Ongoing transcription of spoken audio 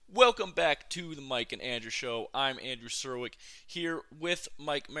welcome back to the Mike and Andrew Show. I'm Andrew Serwick here with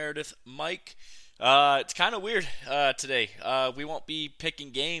Mike Meredith. Mike, it's kind of weird today. We won't be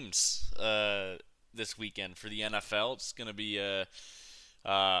picking games this weekend for the NFL. It's going to be a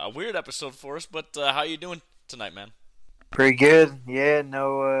weird episode for us, but how you doing tonight, man? Pretty good. Yeah,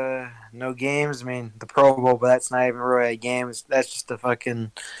 no games. I mean, the Pro Bowl, but that's not even really a game. That's just a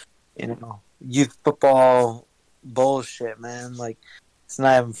fucking, youth football bullshit, man. Like, it's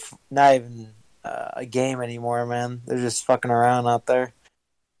not even a game anymore, man. They're just fucking around out there.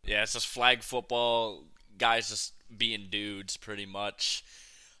 Yeah, it's just flag football, guys just being dudes, pretty much.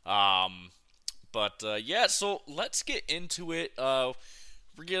 Yeah, so let's get into it.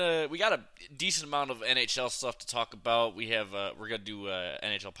 We got a decent amount of NHL stuff to talk about. We're gonna do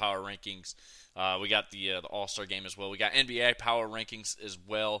NHL power rankings. We got the All-Star game as well. We got NBA power rankings as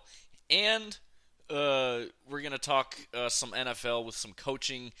well, and we're gonna talk some NFL with some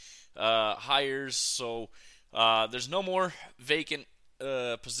coaching hires. So there's no more vacant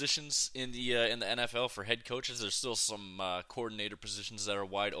positions in the NFL for head coaches. There's still some coordinator positions that are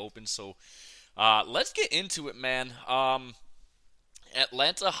wide open. So let's get into it, man.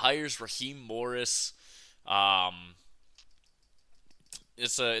 Atlanta hires Raheem Morris.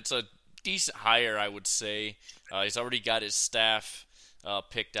 It's a decent hire, I would say. He's already got his staff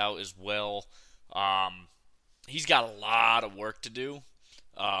picked out as well. He's got a lot of work to do,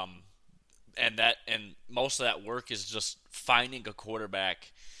 and most of that work is just finding a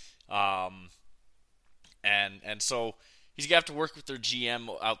quarterback. So he's gonna have to work with their GM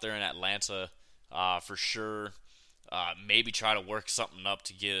out there in Atlanta for sure. Maybe try to work something up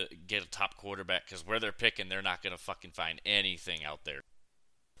to get a top quarterback, because where they're picking, they're not gonna fucking find anything out there.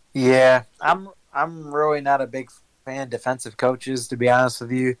 Yeah, I'm really not a big fan of defensive coaches, to be honest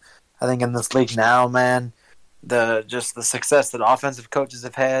with you. I think in this league now, man, the success that offensive coaches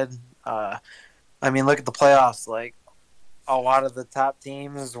have had. I mean, look at the playoffs. Like, a lot of the top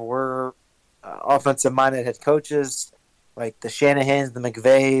teams were offensive-minded head coaches, like the Shanahans, the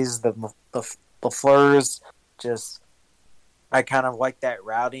McVays, the LaFleurs. Just, I kind of like that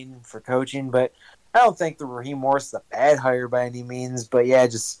routing for coaching, but I don't think the Raheem Morris is a bad hire by any means. But yeah,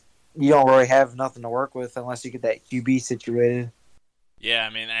 just you don't really have nothing to work with unless you get that QB situated. Yeah,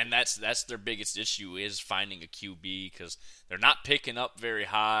 I mean, and that's their biggest issue is finding a QB, because they're not picking up very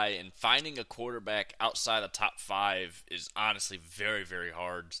high, and finding a quarterback outside the top 5 is honestly very, very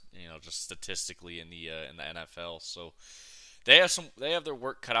hard. Just statistically in the NFL. So they have their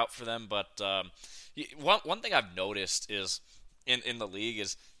work cut out for them. But one thing I've noticed is in the league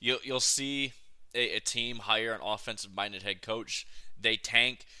is you'll see a team hire an offensive-minded head coach, they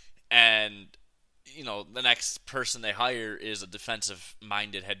tank, and the next person they hire is a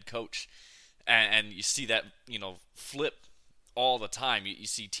defensive-minded head coach. And you see that, flip all the time. You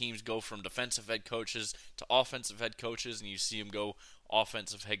see teams go from defensive head coaches to offensive head coaches, and you see them go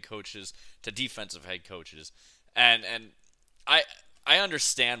offensive head coaches to defensive head coaches. And I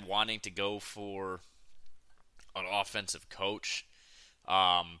understand wanting to go for an offensive coach,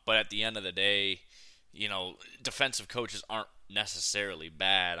 but at the end of the day, defensive coaches aren't necessarily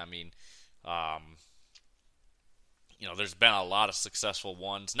bad. I mean, there's been a lot of successful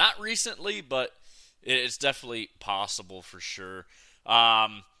ones. Not recently, but it's definitely possible for sure.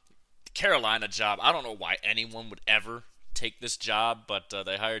 Carolina job, I don't know why anyone would ever take this job, but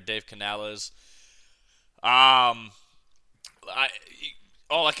they hired Dave Canales. All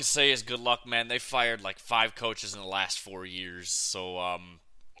I can say is good luck, man. They fired like 5 coaches in the last 4 years. So,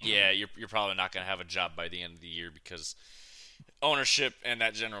 yeah, you're probably not going to have a job by the end of the year, because ownership and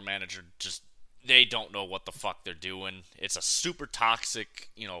that general manager they don't know what the fuck they're doing. It's a super toxic,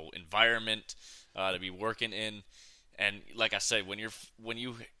 environment to be working in. And like I said, when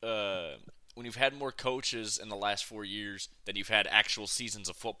you've had more coaches in the last 4 years than you've had actual seasons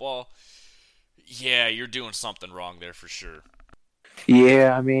of football, yeah, you're doing something wrong there for sure.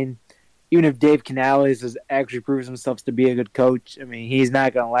 Yeah, I mean, even if Dave Canales has actually proves himself to be a good coach, I mean, he's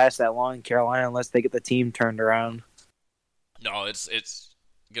not going to last that long in Carolina unless they get the team turned around. No, it's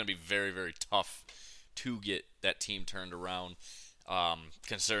going to be very, very tough to get that team turned around,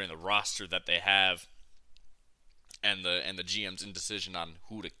 considering the roster that they have and the GM's indecision on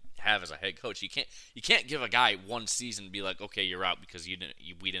who to have as a head coach. You can't give a guy one season and be like, okay, you're out because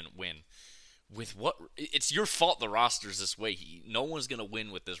we didn't win. With what? It's your fault the roster's this way. No one's going to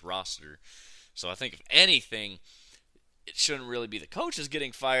win with this roster. So I think if anything, it shouldn't really be the coaches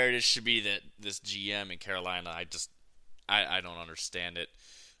getting fired. It should be that this GM in Carolina. I don't understand it.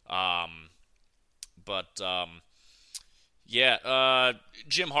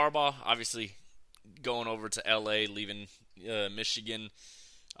 Jim Harbaugh obviously going over to LA, leaving Michigan.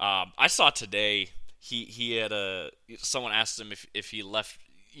 I saw today he had someone asked him if he left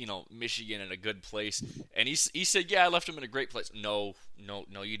Michigan in a good place, and he said, yeah, I left him in a great place. No, no,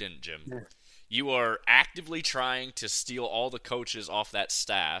 no, you didn't, Jim. You are actively trying to steal all the coaches off that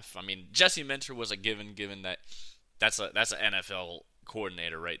staff. I mean, Jesse Minter was a given that that's an NFL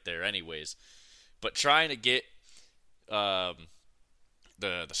coordinator right there, anyways. But trying to get the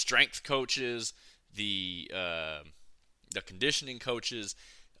strength coaches, the conditioning coaches.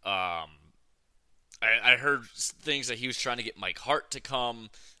 I heard things that he was trying to get Mike Hart to come.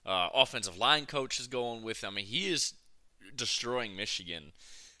 Offensive line coach is going with him. I mean, he is destroying Michigan.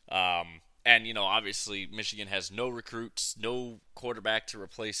 And, obviously Michigan has no recruits, no quarterback to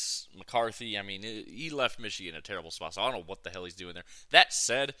replace McCarthy. I mean, he left Michigan in a terrible spot, so I don't know what the hell he's doing there. That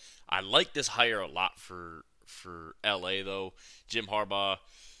said, I like this hire a lot for L.A., though. Jim Harbaugh,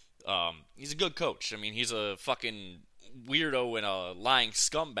 he's a good coach. I mean, he's a fucking weirdo and a lying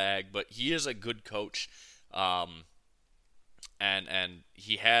scumbag, but he is a good coach. And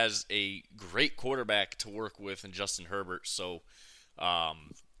he has a great quarterback to work with in Justin Herbert, so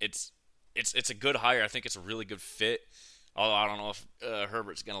it's a good hire. I think it's a really good fit. Although I don't know if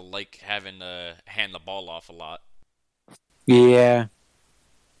Herbert's gonna like having to hand the ball off a lot. Yeah,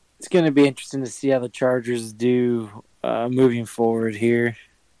 it's going to be interesting to see how the Chargers do moving forward here.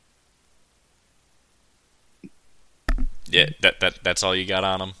 Yeah, that's all you got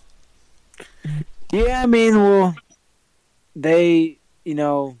on them. Yeah, I mean, well, they've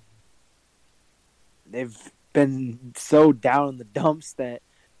been so down in the dumps that,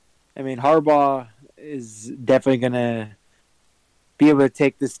 I mean, Harbaugh is definitely going to be able to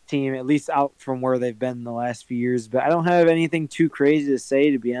take this team at least out from where they've been the last few years. But I don't have anything too crazy to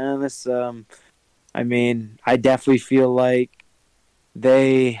say, to be honest. I mean, I definitely feel like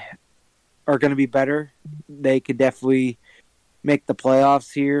they are going to be better. They could definitely make the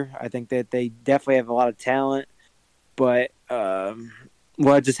playoffs here. I think that they definitely have a lot of talent. But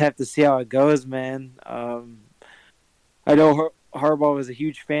we'll just have to see how it goes, man. I know Harbaugh was a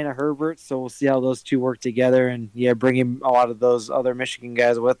huge fan of Herbert, so we'll see how those two work together. And, yeah, bring him a lot of those other Michigan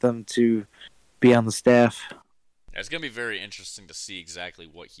guys with them to be on the staff. It's going to be very interesting to see exactly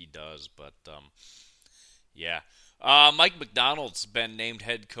what he does. But, yeah. Mike McDonald's been named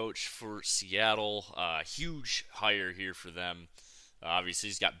head coach for Seattle. Huge hire here for them. Obviously,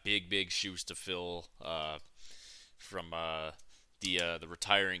 he's got big shoes to fill from the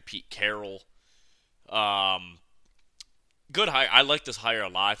retiring Pete Carroll. Good hire. I like this hire a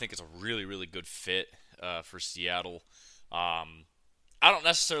lot. I think it's a really good fit for Seattle. I don't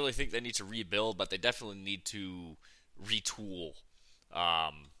necessarily think they need to rebuild, but they definitely need to retool.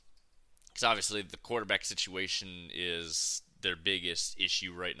 Because obviously the quarterback situation is their biggest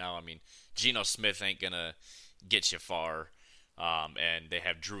issue right now. I mean, Geno Smith ain't going to get you far. And they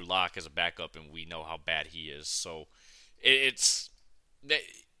have Drew Lock as a backup, and we know how bad he is. So they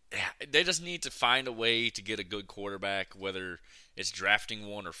just need to find a way to get a good quarterback, whether it's drafting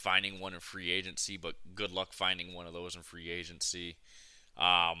one or finding one in free agency, but good luck finding one of those in free agency.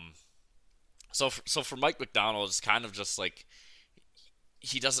 So for Mike McDonald, it's kind of just like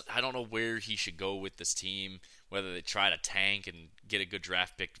I don't know where he should go with this team, whether they try to tank and get a good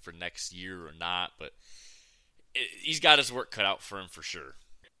draft pick for next year or not, but he's got his work cut out for him for sure.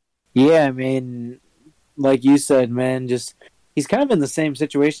 Yeah, I mean, like you said, man, he's kind of in the same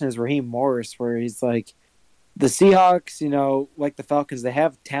situation as Raheem Morris, where he's like, the Seahawks, like the Falcons, they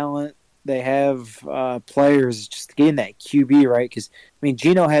have talent, they have players, just getting that QB right. Because I mean,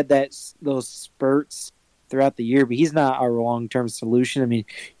 Geno had those spurts throughout the year, but he's not a long-term solution. I mean,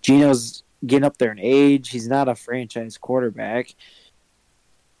 Geno's getting up there in age; he's not a franchise quarterback.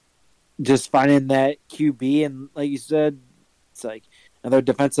 Just finding that QB, and like you said, it's like another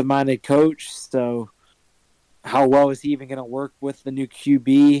defensive-minded coach. So, how well is he even going to work with the new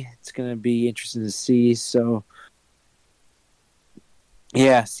QB? It's going to be interesting to see. So,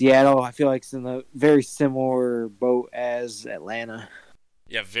 yeah, Seattle, I feel like it's in a very similar boat as Atlanta.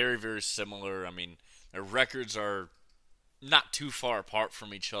 Yeah, very similar. I mean, their records are not too far apart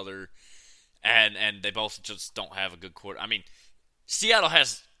from each other, and they both just don't have a good quarter. I mean, Seattle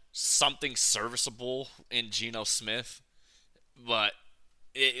has something serviceable in Geno Smith, but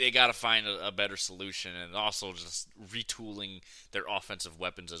they got to find a better solution, and also just retooling their offensive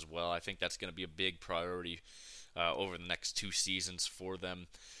weapons as well. I think that's going to be a big priority over the next 2 seasons for them.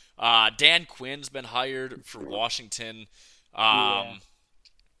 Dan Quinn's been hired for Washington.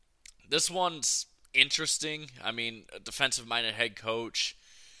 This one's interesting. I mean, a defensive-minded head coach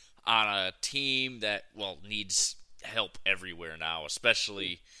on a team that, needs help everywhere now,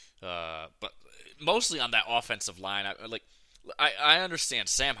 especially, but mostly on that offensive line. I understand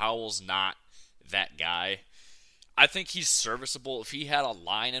Sam Howell's not that guy. I think he's serviceable. If he had a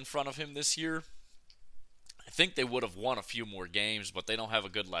line in front of him this year, I think they would have won a few more games, but they don't have a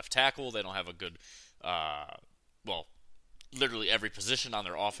good left tackle. They don't have a good, uh, well, literally every position on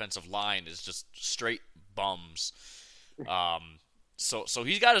their offensive line is just straight bums. So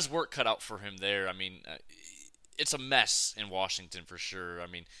he's got his work cut out for him there. I mean, it's a mess in Washington for sure. I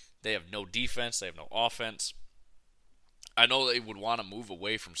mean, they have no defense. They have no offense. I know they would want to move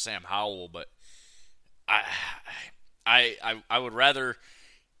away from Sam Howell, but I, I would rather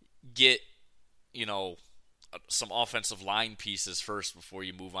get, you know, some offensive line pieces first before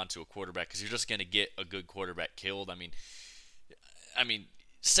you move on to a quarterback, because you're just going to get a good quarterback killed. I mean,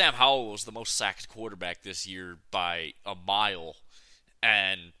 Sam Howell was the most sacked quarterback this year by a mile,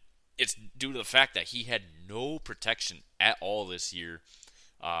 and it's due to the fact that he had no protection at all this year.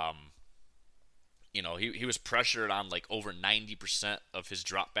 Um, he was pressured on like over 90% of his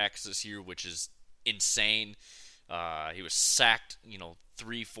dropbacks this year, which is insane. He was sacked,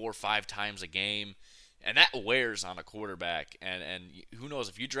 3, 4, 5 times a game, and that wears on a quarterback. And who knows,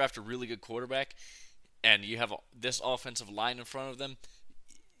 if you draft a really good quarterback and you have this offensive line in front of them,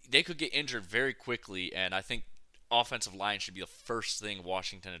 they could get injured very quickly. And I think offensive line should be the first thing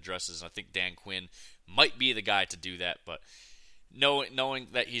Washington addresses. And I think Dan Quinn might be the guy to do that, but knowing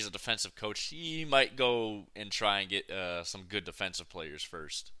that he's a defensive coach, he might go and try and get some good defensive players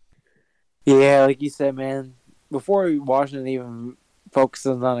first. Yeah, like you said, man, before Washington even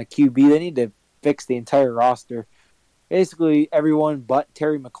focuses on a QB, they need to fix the entire roster. Basically, everyone but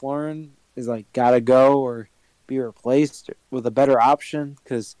Terry McLaurin is like gotta go or be replaced with a better option,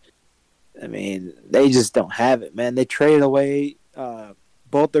 because I mean they just don't have it, man. They traded away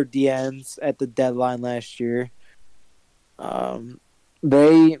both their DNs at the deadline last year.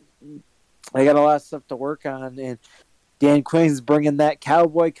 They got a lot of stuff to work on, and Dan Quinn's bringing that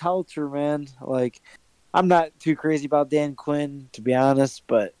cowboy culture, man. Like, I'm not too crazy about Dan Quinn, to be honest,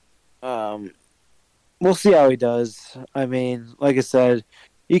 but we'll see how he does. I mean, like I said,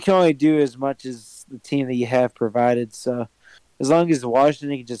 you can only do as much as the team that you have provided. So as long as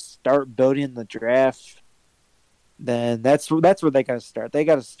Washington can just start building the draft, then that's where they got to start. They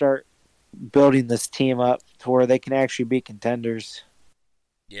got to start building this team up to where they can actually be contenders.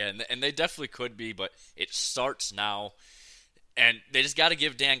 Yeah, and they definitely could be, but it starts now, and they just got to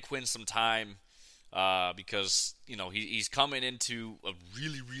give Dan Quinn some time, because he's coming into a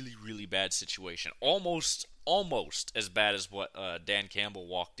really, really, really bad situation, almost as bad as what Dan Campbell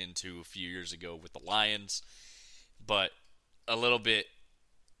walked into a few years ago with the Lions, but a little bit,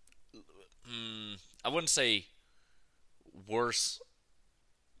 I wouldn't say worse.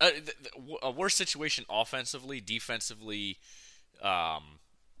 A worse situation offensively, defensively,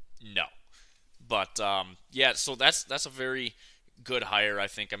 no. But yeah, so that's a very good hire, I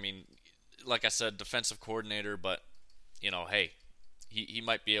think. I mean, like I said, defensive coordinator, but hey, he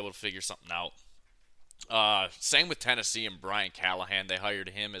might be able to figure something out. Same with Tennessee and Brian Callahan. They hired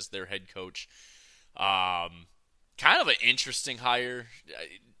him as their head coach. Kind of an interesting hire,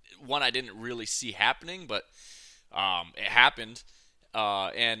 one I didn't really see happening, but it happened.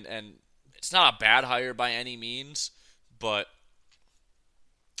 And it's not a bad hire by any means, but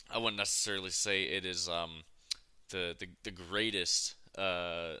I wouldn't necessarily say it is the greatest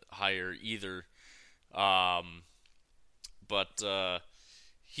hire either. But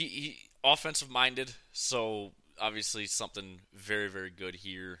he offensive minded, so obviously something very, very good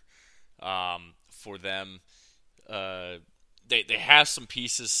here for them. They have some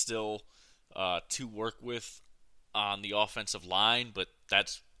pieces still to work with on the offensive line, but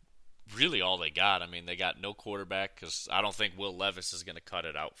that's really all they got. I mean, they got no quarterback, because I don't think Will Levis is going to cut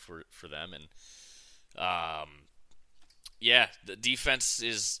it out for them. And yeah, the defense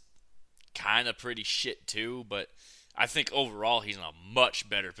is kind of pretty shit too, but I think overall he's in a much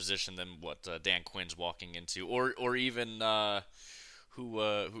better position than what Dan Quinn's walking into, or even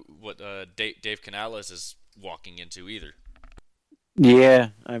Dave Canales is walking into either.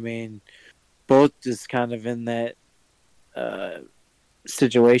 Yeah, I mean, both just kind of in that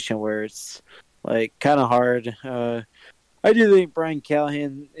situation where it's like kind of hard. I do think Brian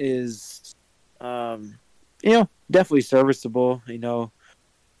Callahan is, definitely serviceable,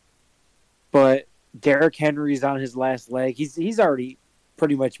 but Derrick Henry's on his last leg. He's already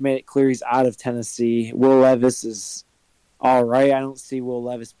pretty much made it clear he's out of Tennessee. Will Levis is all right. I don't see Will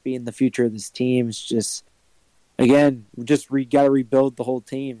Levis being the future of this team. It's just, again, got to rebuild the whole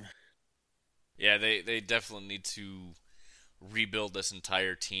team. Yeah, they definitely need to rebuild this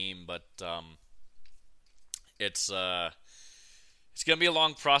entire team, but it's It's going to be a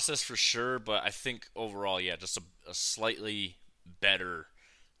long process for sure, but I think overall, yeah, just a slightly better,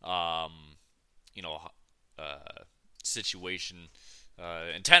 um, you know, situation.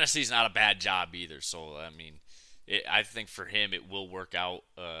 And Tennessee's not a bad job either. So I mean, I think for him it will work out.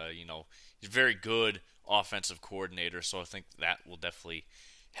 He's a very good offensive coordinator, so I think that will definitely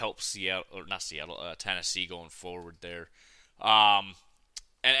help Seattle or not Seattle, Tennessee going forward there. Um,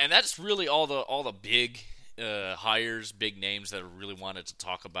 and that's really all the big hires, big names that I really wanted to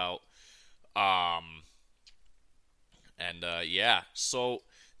talk about. Um, yeah, so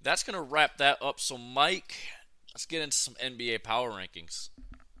that's gonna wrap that up. So Mike, let's get into some NBA power rankings.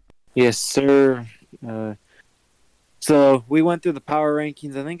 Yes, sir. Uh, so we went through the power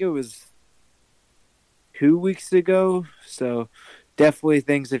rankings. I think it was 2 weeks ago. So definitely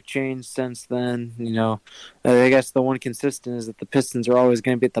things have changed since then. I guess the one consistent is that the Pistons are always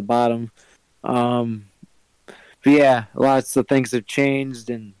going to be at the bottom. But yeah, lots of things have changed,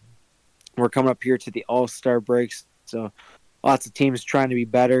 and we're coming up here to the All-Star breaks. So lots of teams trying to be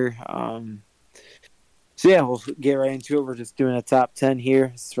better. So yeah, we'll get right into it. We're just doing a top 10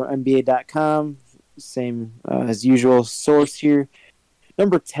 here. It's from NBA.com. Same as usual source here.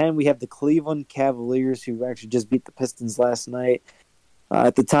 Number 10, we have the Cleveland Cavaliers, who actually just beat the Pistons last night.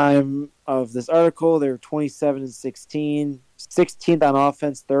 At the time of this article, they were 27-16, 16th on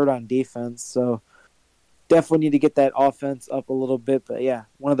offense, third on defense. So definitely need to get that offense up a little bit. But yeah,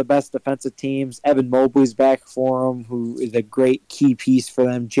 one of the best defensive teams. Evan Mobley's back for them, who is a great key piece for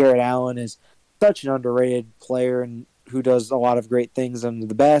them. Jarrett Allen is such an underrated player and who does a lot of great things under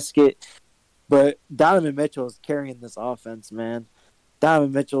the basket. But Donovan Mitchell is carrying this offense, man.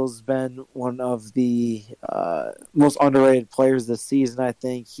 Donovan Mitchell's been one of the most underrated players this season, I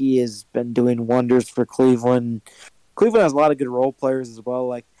think. He has been doing wonders for Cleveland. Cleveland has a lot of good role players as well,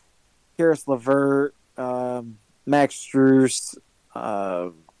 like Karis LeVert, Max Strus,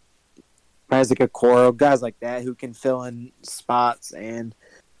 Isaac Okoro, guys like that who can fill in spots and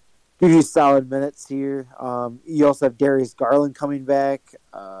give you solid minutes here. You also have Darius Garland coming back,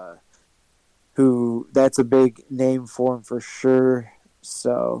 who that's a big name for him for sure.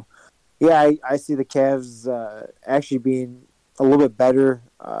 So, yeah, I see the Cavs actually being a little bit better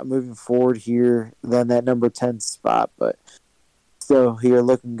moving forward here than that number 10 spot, but still here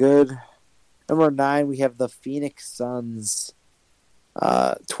looking good. Number 9, we have the Phoenix Suns,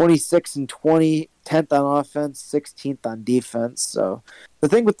 26-20, 10th on offense, 16th on defense. So the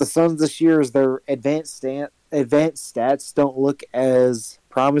thing with the Suns this year is their advanced stats don't look as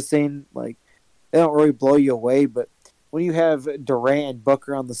promising. Like, they don't really blow you away, but when you have Durant and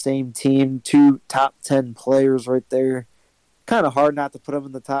Booker on the same team, two top 10 players right there, kind of hard not to put them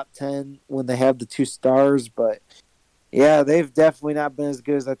in the top 10 when they have the two stars. But, yeah, they've definitely not been as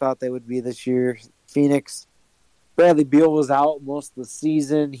good as I thought they would be this year. Phoenix, Bradley Beal was out most of the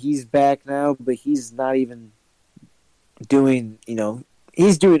season. He's back now, but he's not even doing,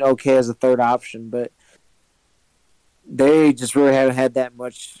 he's doing okay as a third option, but they just really haven't had that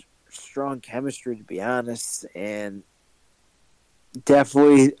much strong chemistry, to be honest. And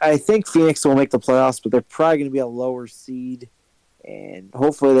definitely, I think Phoenix will make the playoffs, but they're probably going to be a lower seed, and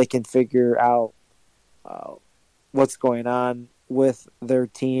hopefully they can figure out what's going on with their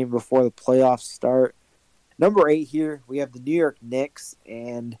team before the playoffs start. Number 8 here, we have the New York Knicks,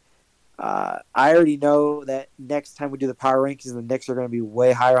 and I already know that next time we do the power rankings, the Knicks are going to be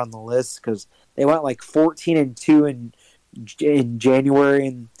way higher on the list because they went like 14-2 in January,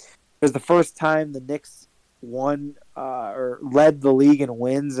 and it was the first time the Knicks won or led the league in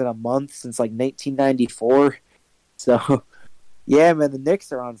wins in a month since like 1994. So, yeah, man, the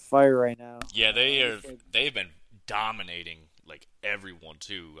Knicks are on fire right now. Yeah, they've been dominating like everyone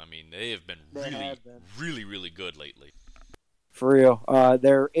too. I mean, they have been really, really good lately. For real.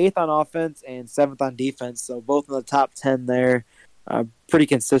 They're 8th on offense and 7th on defense, so both in the top 10 there. Pretty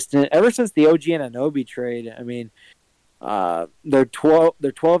consistent. Ever since the OG Anunoby trade, I mean, they're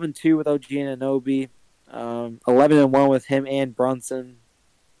 12-2 with OG Anunoby, 11-1 with him and Brunson.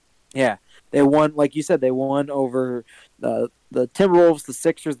 Yeah, they won, like you said, they won over the Timberwolves, the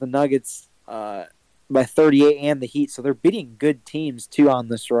Sixers, the Nuggets by 38, and the Heat. So they're beating good teams too on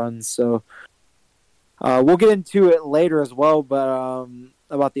this run. So we'll get into it later as well, but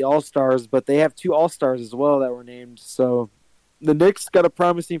about the All-Stars. But they have 2 All-Stars as well that were named. So the Knicks got a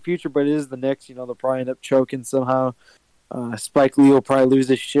promising future, but it is the Knicks. They'll probably end up choking somehow. Spike Lee will probably lose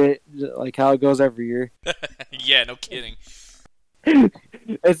his shit, like how it goes every year. Yeah, no kidding.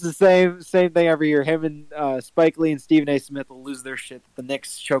 It's the same thing every year. Him and Spike Lee and Stephen A. Smith will lose their shit. The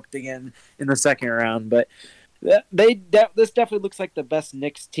Knicks choked again in the second round. But This definitely looks like the best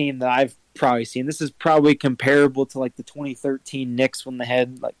Knicks team that I've probably seen. This is probably comparable to like the 2013 Knicks when they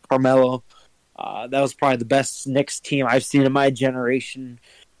had like Carmelo. That was probably the best Knicks team I've seen in my generation.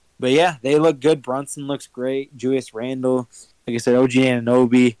 But yeah, they look good. Brunson looks great. Julius Randle, like I said, OG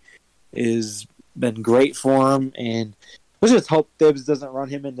Anunoby has been great for him. And let's just hope Thibs doesn't run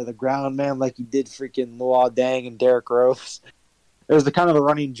him into the ground, man, like he did freaking Luol Deng and Derrick Rose. There's the kind of a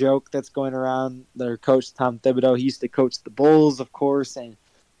running joke that's going around. Their coach, Tom Thibodeau, he used to coach the Bulls, of course, and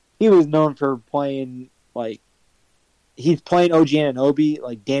he was known for playing, like, he's playing OG Anunoby,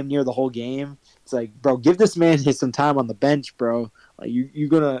 like, damn near the whole game. It's like, bro, give this man some time on the bench, bro. Like, you're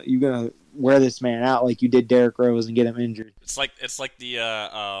gonna wear this man out like you did Derrick Rose and get him injured. It's like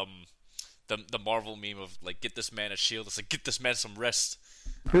the Marvel meme of like, get this man a shield. It's like, get this man some rest.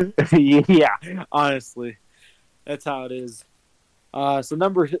 Yeah, honestly, that's how it is. So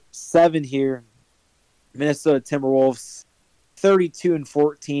number 7 here, Minnesota Timberwolves,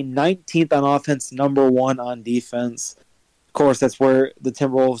 32-14, 19th on offense, number 1 on defense. Of course, that's where the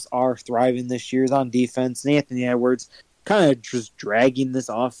Timberwolves are thriving this year, is on defense. And Anthony Edwards kind of just dragging this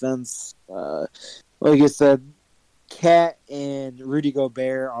offense. Like I said, Cat and Rudy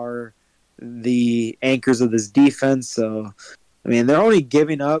Gobert are the anchors of this defense. So, I mean, they're only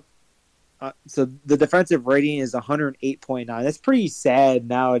giving up. So the defensive rating is 108.9. That's pretty sad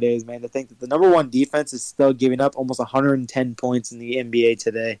nowadays, man, to think that the number 1 defense is still giving up almost 110 points in the NBA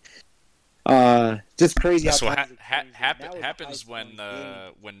today. Just crazy. That's what happens when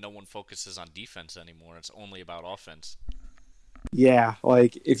no one focuses on defense anymore. It's only about offense. Yeah,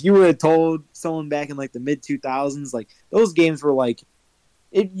 like if you would have told someone back in like the mid 2000s, like those games were like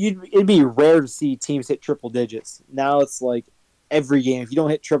it'd be rare to see teams hit triple digits. Now it's like every game, if you don't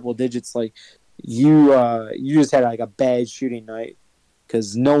hit triple digits, like you just had like a bad shooting night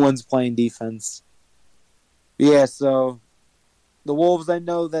because no one's playing defense. Yeah, so the Wolves, I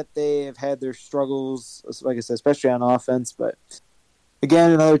know that they have had their struggles, like I said, especially on offense. But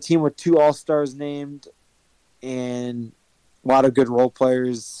again, another team with 2 All-Stars named and a lot of good role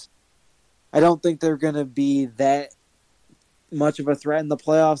players. I don't think they're going to be that much of a threat in the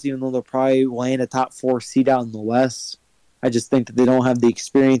playoffs, even though they'll probably land a top 4 seed out in the West. I just think that they don't have the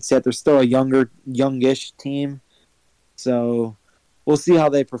experience yet. They're still a youngish team. So we'll see how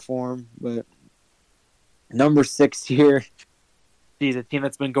they perform. But number 6 here, is a team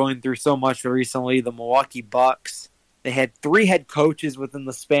that's been going through so much recently, the Milwaukee Bucks. They had 3 head coaches within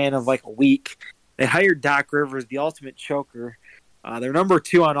the span of like a week. They hired Doc Rivers, the ultimate choker. They're number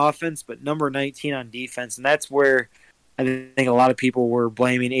 2 on offense, but number 19 on defense. And that's where I think a lot of people were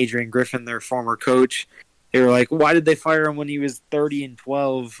blaming Adrian Griffin, their former coach. They were like, why did they fire him when he was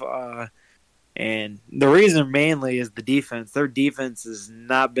 30-12? And the reason mainly is the defense. Their defense has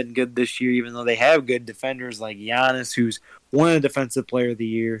not been good this year, even though they have good defenders like Giannis, who's won a Defensive Player of the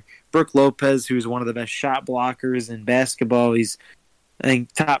Year. Brook Lopez, who's one of the best shot blockers in basketball. He's, I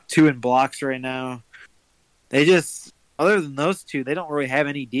think, top 2 in blocks right now. They just, other than those 2, they don't really have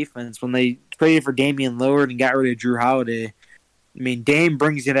any defense. When they traded for Damian Lillard and got rid of Drew Holiday, I mean, Dame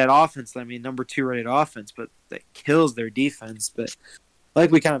brings you that offense. I mean, number 2 rated offense, but that kills their defense. But like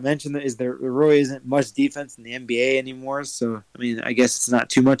we kind of mentioned, there really isn't much defense in the NBA anymore. So, I mean, I guess it's not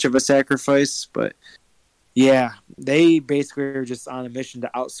too much of a sacrifice. But, yeah, they basically are just on a mission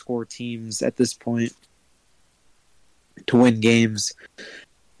to outscore teams at this point to win games.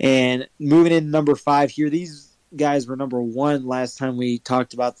 And moving in number 5 here, these guys were number 1 last time we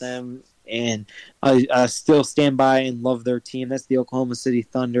talked about them. And I still stand by and love their team. That's the Oklahoma City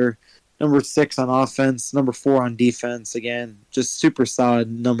Thunder. Number 6 on offense, number 4 on defense. Again, just super solid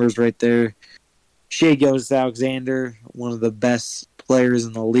numbers right there. Shai Gilgeous-Alexander, one of the best players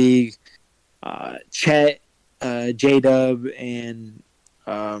in the league. Chet, J-Dub, and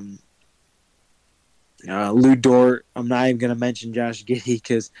Lou Dort. I'm not even going to mention Josh Giddey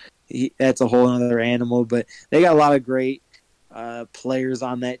because that's a whole other animal. But they got a lot of great players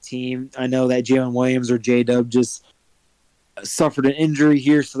on that team. I know that Jalen Williams or J-Dub just suffered an injury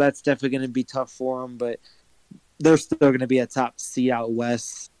here, so that's definitely going to be tough for them, but they're still going to be a top seed out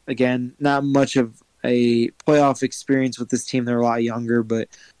west. Again, not much of a playoff experience with this team. They're a lot younger, but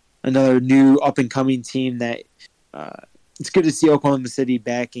another new up-and-coming team that it's good to see Oklahoma City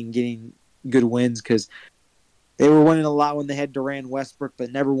back and getting good wins because they were winning a lot when they had Durant and Westbrook,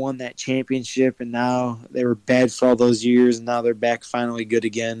 but never won that championship, and now they were bad for all those years, and now they're back finally good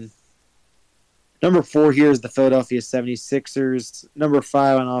again. Number 4 here is the Philadelphia 76ers. Number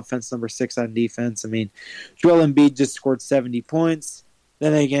 5 on offense, number 6 on defense. I mean, Joel Embiid just scored 70 points.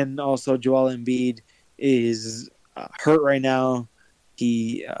 Then again, also Joel Embiid is hurt right now.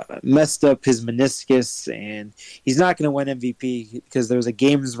 he messed up his meniscus, and he's not going to win MVP because there's a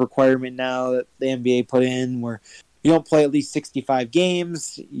games requirement now that the NBA put in where you don't play at least 65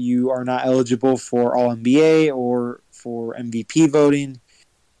 games, you are not eligible for All NBA or for MVP voting.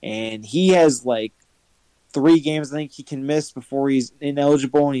 And he has like 3 games I think he can miss before he's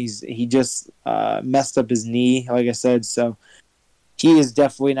ineligible, and he just messed up his knee, like I said. So he is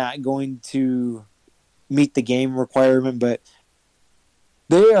definitely not going to meet the game requirement, but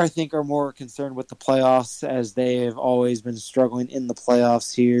they, I think, are more concerned with the playoffs as they have always been struggling in the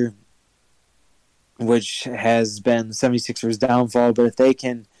playoffs here, which has been the 76ers' downfall. But if they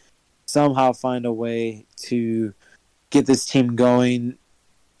can somehow find a way to get this team going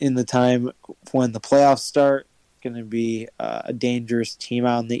in the time when the playoffs start, it's going to be a dangerous team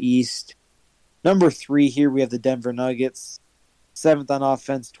out in the East. Number 3 here, we have the Denver Nuggets. 7th on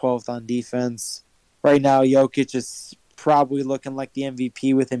offense, 12th on defense. Right now, Jokic is probably looking like the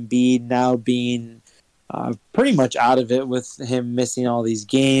MVP with Embiid now being pretty much out of it with him missing all these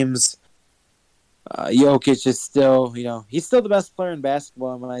games. Jokic is still, he's still the best player in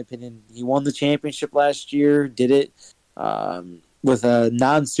basketball, in my opinion. He won the championship last year, did it with a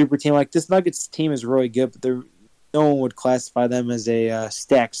non-super team. Like, this Nuggets team is really good, but no one would classify them as a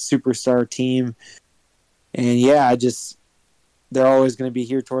stacked superstar team. And yeah, they're always going to be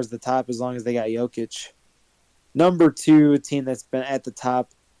here towards the top as long as they got Jokic. Number 2, a team that's been at the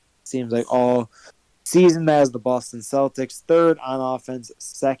top, seems like all season, that is the Boston Celtics. 3rd on offense,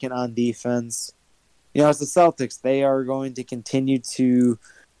 2nd on defense. It's the Celtics. They are going to continue to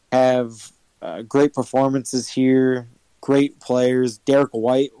have great performances here, great players. Derek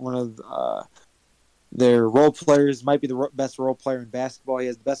White, one of their role players, might be the best role player in basketball. He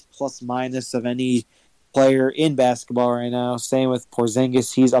has the best plus-minus of any player in basketball right now. Same with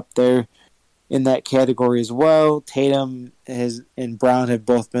Porzingis. He's up there in that category as well. Tatum and Brown have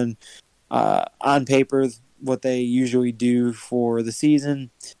both been on paper what they usually do for the season.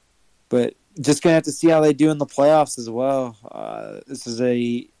 But just going to have to see how they do in the playoffs as well. This is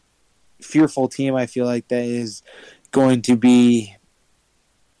a fearful team, I feel like, that is going to be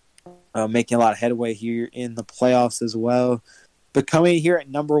making a lot of headway here in the playoffs as well. But coming here at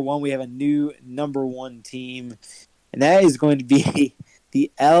number 1, we have a new number 1 team, and that is going to be the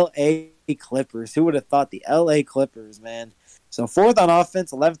LA Clippers. Who would have thought the LA Clippers, man? So 4th on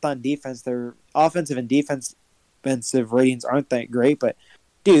offense, 11th on defense. Their offensive and defensive ratings aren't that great, but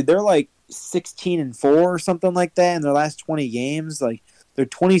dude, they're like 16-4 or something like that in their last 20 games. Like, they're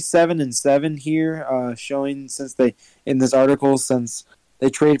 27-7 here, showing since they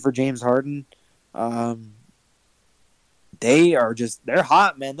traded for James Harden. They're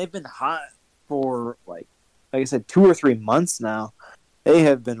hot, man. They've been hot for like I said, 2 or 3 months now. They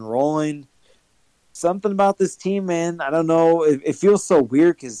have been rolling. Something about this team, man, I don't know. It feels so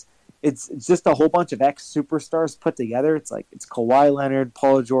weird because it's just a whole bunch of ex-superstars put together. It's like it's Kawhi Leonard,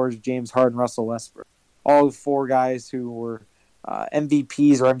 Paul George, James Harden, Russell Westbrook. All 4 guys who were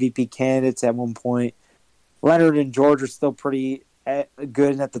MVPs or MVP candidates at one point. Leonard and George are still pretty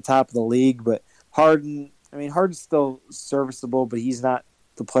good and at the top of the league, but Harden's still serviceable, but he's not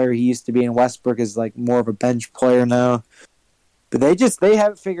the player he used to be, and Westbrook is like more of a bench player now. But they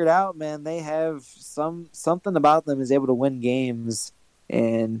have it figured out, man. They have something about them is able to win games,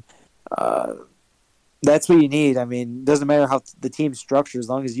 and that's what you need. I mean, it doesn't matter how the team's structured, as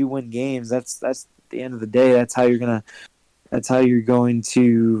long as you win games. That's at the end of the day. That's how you're going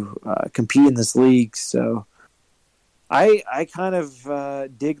to compete in this league. So I kind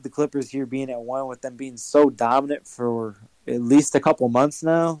of dig the Clippers here being at 1 with them being so dominant for at least a couple months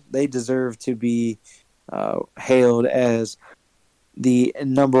now. They deserve to be hailed as the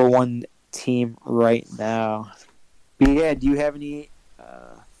number 1 team right now. But yeah, do you have any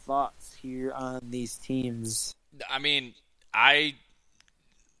thoughts here on these teams? I mean, I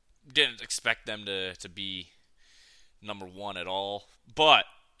didn't expect them to be number 1 at all, but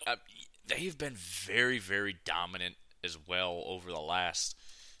they've been very, very dominant as well over the last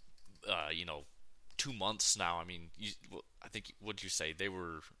 2 months now. I mean, I think, what'd you say? They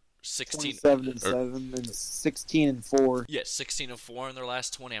were 27-7 and 16-4. Yeah, 16-4 in their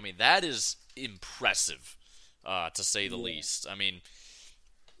last 20. I mean, that is impressive, to say the least. I mean,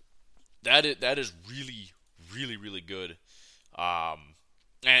 that is really, really, really good. And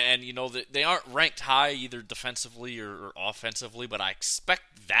they aren't ranked high either defensively or offensively, but I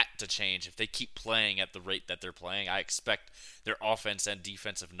expect that to change if they keep playing at the rate that they're playing. I expect their offense and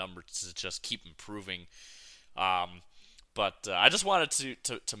defensive numbers to just keep improving. But I just wanted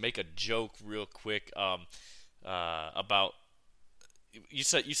to make a joke real quick about you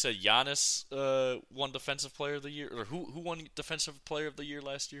said Giannis won Defensive Player of the Year, or who won Defensive Player of the Year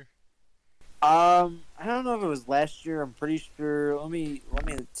last year? I don't know if it was last year. I'm pretty sure. Let me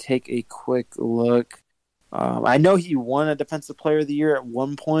take a quick look. I know he won a Defensive Player of the Year at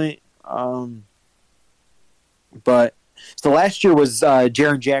one point. But so last year was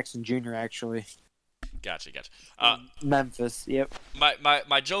Jaren Jackson Jr. actually. Gotcha. Memphis. Yep.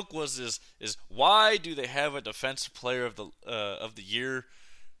 My joke was is why do they have a Defensive Player of the Year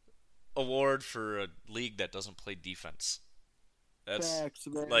award for a league that doesn't play defense? That's Facts,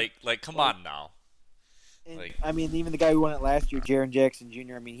 man. like come on now. And, Like I mean, even the guy who won it last year, Jaren Jackson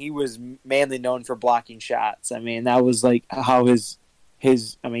Jr. I mean, he was mainly known for blocking shots. I mean, that was like how his.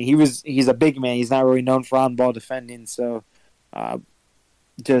 I mean, he's a big man. He's not really known for on ball defending. So,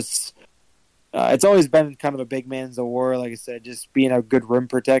 just it's always been kind of a big man's award. Like I said, just being a good rim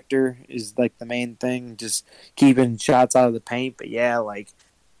protector is like the main thing. Just keeping shots out of the paint. But yeah, like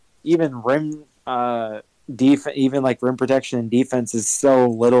even rim even like rim protection and defense is so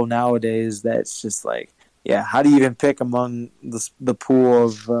little nowadays that it's just like, yeah, how do you even pick among the pool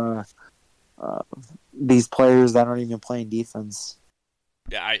of these players that aren't even playing defense?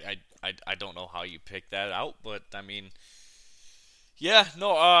 yeah, I don't know how you pick that out, but I mean, yeah,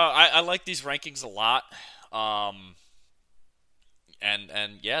 no, I like these rankings a lot.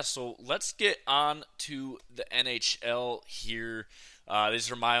 And yeah, so let's get on to the NHL here.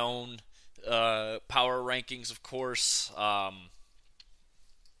 These are my own power rankings, of course.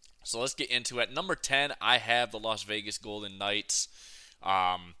 So let's get into it. Number 10, I have the Las Vegas Golden Knights.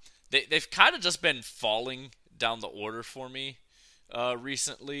 They've kind of just been falling down the order for me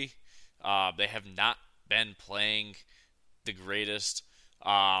recently. They have not been playing the greatest.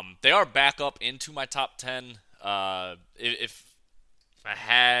 They are back up into my top 10. If I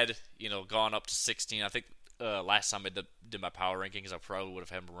had, gone up to 16, I think last time I did my power rankings, I probably would have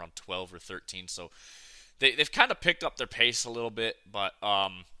had them around 12 or 13. So they've kind of picked up their pace a little bit, but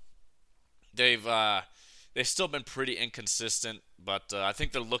they've still been pretty inconsistent. But I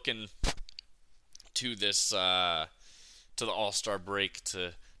think they're looking to this to the All-Star break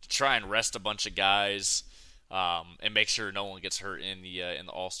to try and rest a bunch of guys and make sure no one gets hurt in the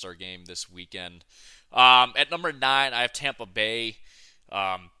All-Star game this weekend. At number 9, I have Tampa Bay.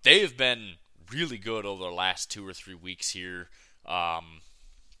 They've been really good over the last 2 or 3 weeks here.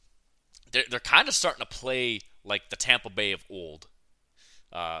 They're kind of starting to play like the Tampa Bay of old.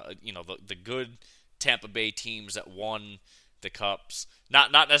 The good Tampa Bay teams that won the cups.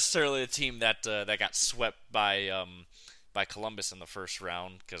 Not necessarily the team that got swept by Columbus in the first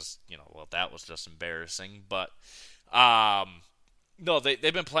round, because that was just embarrassing. But no,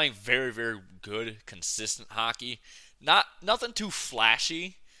 they've been playing very, very good, consistent hockey. Nothing too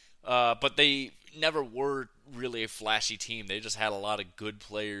flashy, but they never were really a flashy team. They just had a lot of good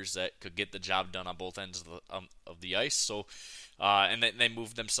players that could get the job done on both ends of the ice. So, and they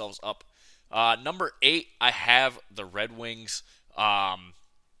moved themselves up. Number 8, I have the Red Wings.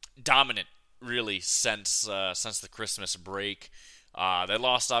 Dominant, really, since the Christmas break. They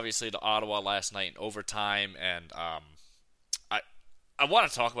lost obviously to Ottawa last night in overtime, and I want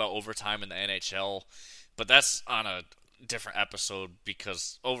to talk about overtime in the NHL, but that's on a different episode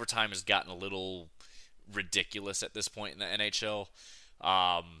because overtime has gotten a little ridiculous at this point in the NHL.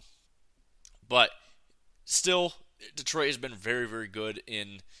 But still, Detroit has been very, very good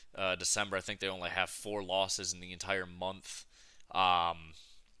in December. I think they only have 4 losses in the entire month.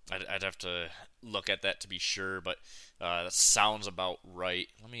 I'd have to look at that to be sure, but that sounds about right.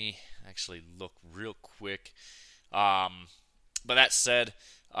 Let me actually look real quick. But that said,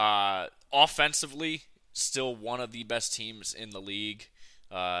 offensively, still one of the best teams in the league.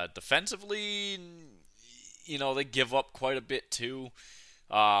 Defensively, they give up quite a bit too.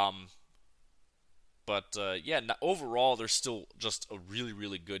 But overall, they're still just a really,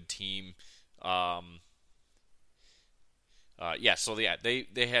 really good team. They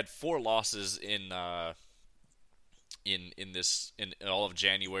had 4 losses in all of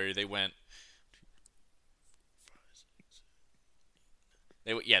January. They went.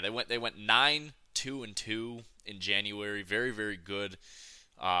 They went 9-2-2 in January. Very, very good.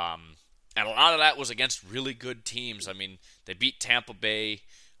 And a lot of that was against really good teams. I mean, they beat Tampa Bay.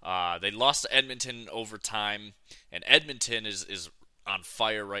 They lost to Edmonton in overtime, and Edmonton is on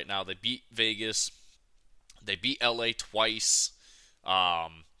fire right now. They beat Vegas. They beat LA twice.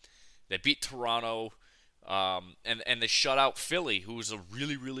 They beat Toronto, and they shut out Philly, who's a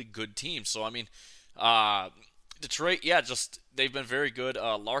really, really good team. So I mean, Detroit, they've been very good.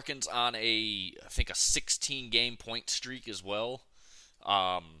 Larkin's on I think a 16-game point streak as well.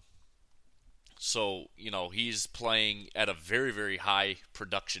 So, he's playing at a very, very high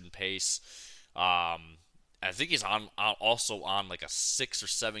production pace. I think he's also on like a 6 or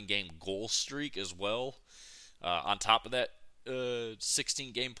 7 game goal streak as well. On top of that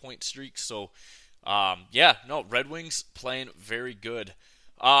 16 game point streak. So, yeah, no, Red Wings playing very good.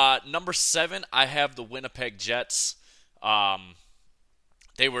 Number 7, I have the Winnipeg Jets.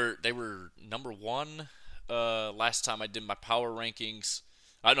 They were number 1 last time I did my power rankings.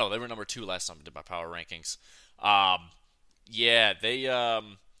 No, they were number 2 last time I did my power rankings. Yeah, they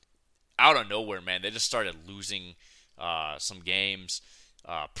out of nowhere, man, they just started losing some games,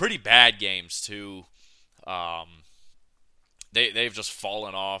 pretty bad games too. They've just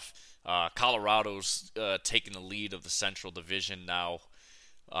fallen off. Colorado's taking the lead of the Central Division now.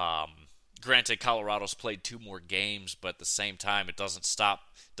 Granted, Colorado's played 2 more games, but at the same time, it doesn't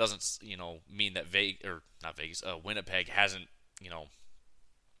mean that Winnipeg hasn't,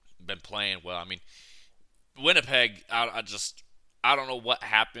 been playing well. I mean, Winnipeg, I don't know what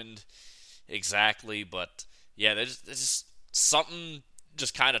happened exactly, but yeah, they just something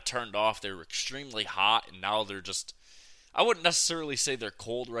just kind of turned off. They were extremely hot, and now they're just, I wouldn't necessarily say they're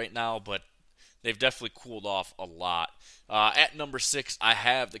cold right now, but they've definitely cooled off a lot. At number 6, I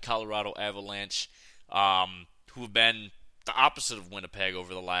have the Colorado Avalanche, who have been the opposite of Winnipeg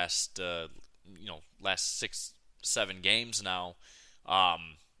over the last 6-7 games now.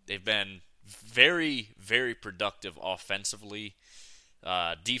 They've been very, very productive offensively.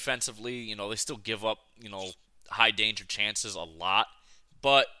 Defensively, they still give up, high danger chances a lot,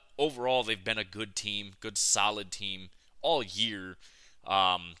 but overall they've been a good team, good solid team all year.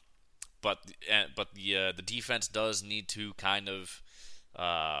 But the defense does need to kind of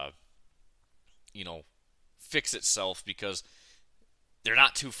fix itself, because they're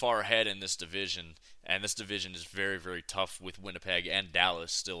not too far ahead in this division, and this division is very, very tough with Winnipeg and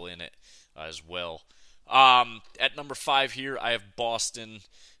Dallas still in it as well. At number 5 here, I have Boston.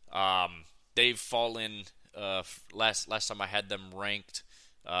 They've fallen. Last time I had them ranked,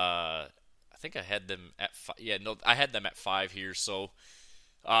 I think I had them at 5. Yeah, no, I had them at 5 here. So,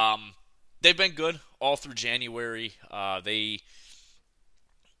 they've been good all through January. They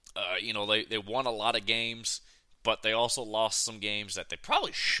won a lot of games, but they also lost some games that they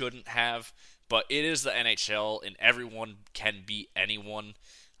probably shouldn't have. But it is the NHL, and everyone can beat anyone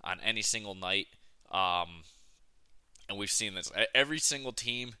on any single night. And we've seen this. Every single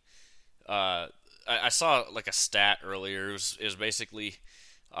team. I saw like a stat earlier. It was basically,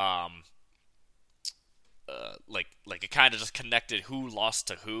 like it kind of just connected who lost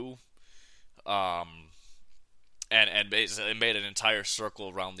to who. And basically it made an entire circle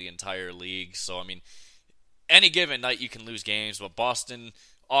around the entire league. So I mean, any given night you can lose games, but Boston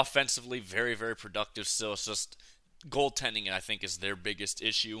offensively very, very productive still. It's just goaltending, I think, is their biggest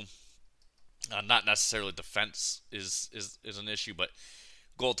issue. Not necessarily defense is an issue, but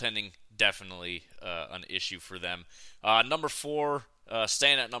goaltending definitely an issue for them. Number 4,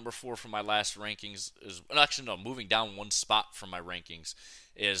 staying at number 4 for my last rankings is actually no, moving down 1 spot from my rankings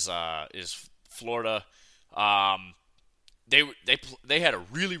is Florida. They had a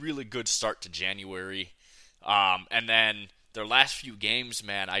really, really good start to January, and then their last few games,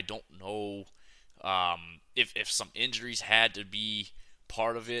 man, I don't know if some injuries had to be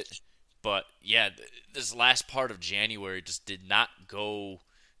part of it. But, yeah, this last part of January just did not go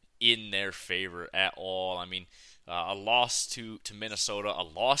in their favor at all. I mean, a loss to Minnesota, a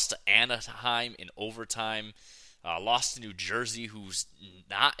loss to Anaheim in overtime, a loss to New Jersey, who's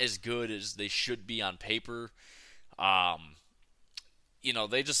not as good as they should be on paper.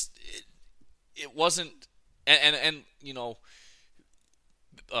 They just it wasn't, and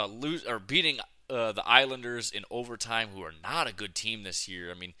beating the Islanders in overtime, who are not a good team this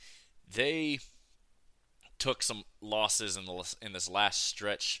year. I mean, they took some losses in this last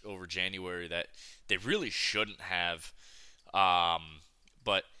stretch over January that they really shouldn't have,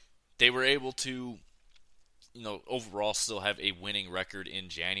 but they were able to, overall still have a winning record in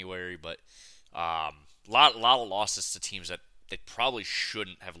January. But a lot of losses to teams that they probably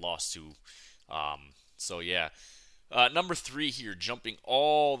shouldn't have lost to. So yeah, number 3 here, jumping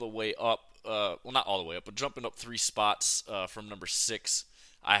all the way up. Well, not all the way up, but jumping up 3 spots from number 6.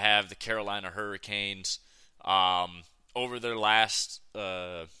 I have the Carolina Hurricanes. Over their last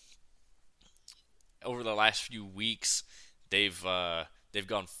few weeks, they've gone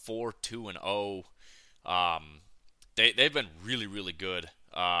 4-2-0. They've been really, really good.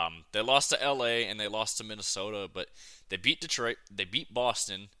 They lost to LA and they lost to Minnesota, but they beat Detroit, they beat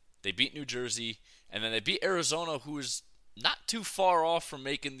Boston, they beat New Jersey, and then they beat Arizona, who is not too far off from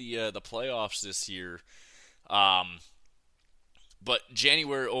making the playoffs this year. But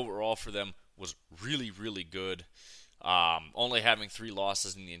January overall for them was really, really good. Only having 3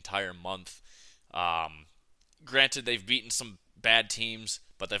 losses in the entire month. Granted, they've beaten some bad teams,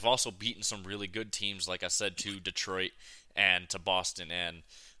 but they've also beaten some really good teams, like I said, to Detroit and to Boston, and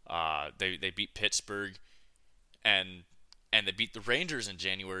they beat Pittsburgh, and they beat the Rangers in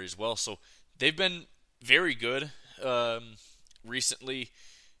January as well. So they've been very good recently.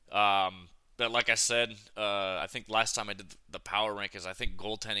 But like I said, I think last time I did the power rankings, I think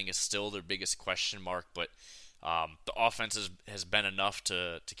goaltending is still their biggest question mark, but the offense has been enough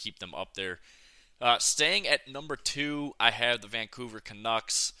to keep them up there. Staying at number 2, I have the Vancouver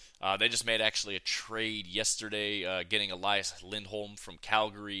Canucks. They just made actually a trade yesterday, getting Elias Lindholm from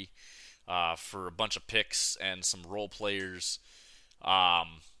Calgary for a bunch of picks and some role players. That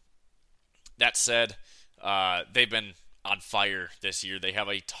said, they've been on fire this year. They have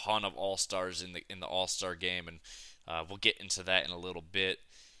a ton of All-Stars in the All-Star game, and we'll get into that in a little bit.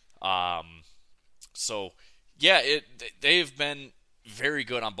 So, yeah, they've been very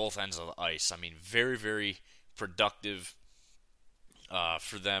good on both ends of the ice. I mean, very, very productive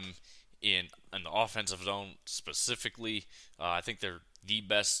for them in the offensive zone specifically. I think they're the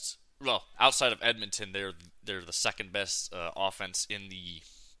best. Well, outside of Edmonton, they're the second best offense in the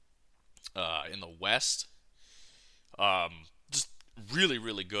West. Just really,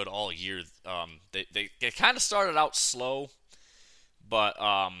 really good all year. They kind of started out slow, but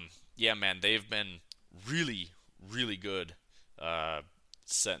yeah, man, they've been really, really good.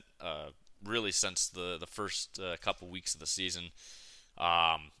 Really since the first couple weeks of the season.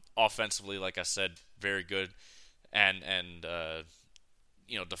 Offensively, like I said, very good, and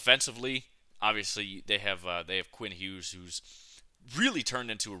defensively, obviously they have Quinn Hughes, who's really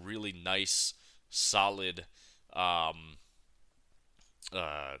turned into a really nice, solid number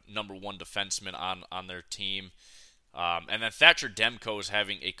one defenseman on their team. And then Thatcher Demko is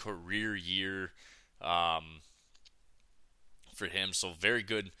having a career year for him, so very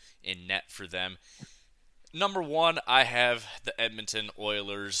good in net for them. Number 1, I have the Edmonton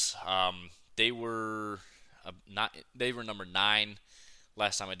Oilers. They were number 9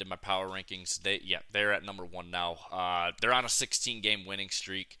 last time I did my power rankings. They're at number 1 now. They're on a 16-game winning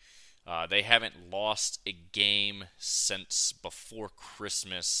streak. They haven't lost a game since before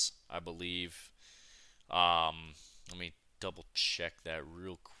Christmas, I believe. Let me double check that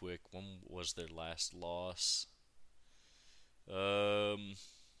real quick. When was their last loss?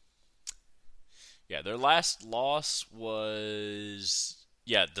 Their last loss was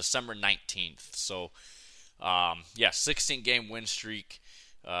December 19th. So 16-game win streak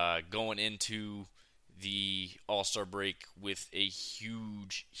going into the All-Star break with a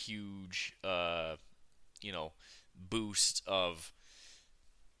huge boost of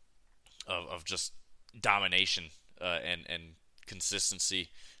just domination and consistency.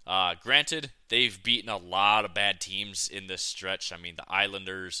 Granted, they've beaten a lot of bad teams in this stretch. I mean, the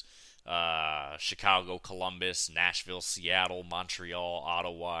Islanders, Chicago, Columbus, Nashville, Seattle, Montreal,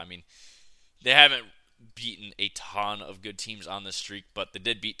 Ottawa. I mean, they haven't beaten a ton of good teams on this streak, but they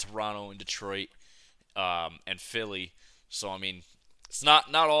did beat Toronto and Detroit and Philly. So, I mean, it's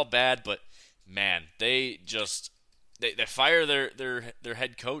not all bad, but, man, they fire their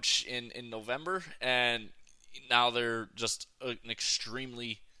head coach in November, and now they're just an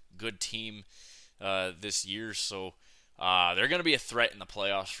extremely good team this year. So they're going to be a threat in the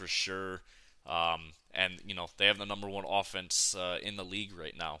playoffs for sure. And, they have the number 1 offense in the league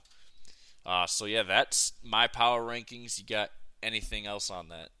right now. So, yeah, that's my power rankings. You got anything else on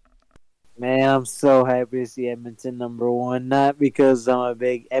that? Man, I'm so happy to see Edmonton number 1. Not because I'm a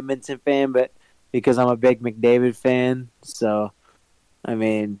big Edmonton fan, but because I'm a big McDavid fan. So, I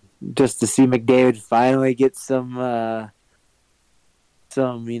mean, just to see McDavid finally get some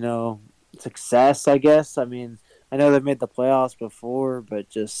success, I guess. I mean, I know they've made the playoffs before, but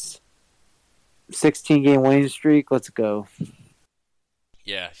just 16-game winning streak. Let's go.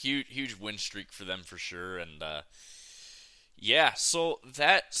 Yeah, huge win streak for them for sure. And, so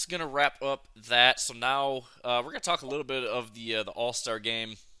that's going to wrap up that. So now we're going to talk a little bit of the All-Star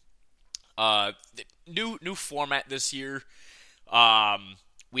game. New format this year.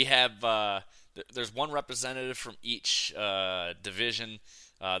 We have there's one representative from each division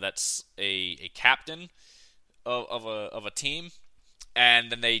that's a captain of a team,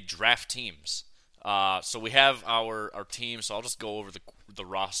 and then they draft teams. So we have our team. So I'll just go over the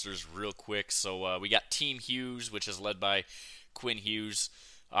rosters real quick. So we got Team Hughes, which is led by Quinn Hughes.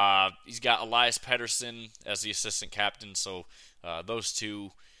 He's got Elias Pettersson as the assistant captain. So those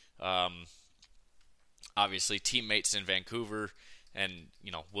two, obviously teammates in Vancouver. and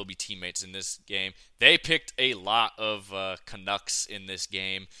will be teammates in this game. They picked a lot of Canucks in this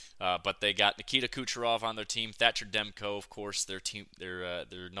game, but they got Nikita Kucherov on their team, Thatcher Demko, of course, their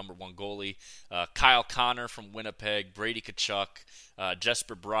number one goalie, Kyle Connor from Winnipeg, Brady Tkachuk,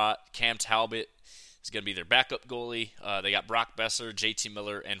 Jesper Bratt, Cam Talbot is going to be their backup goalie. They got Brock Besser, JT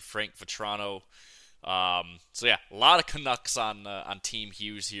Miller, and Frank Vetrano. So yeah, a lot of Canucks on Team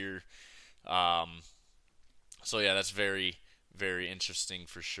Hughes here. So yeah, that's very, very interesting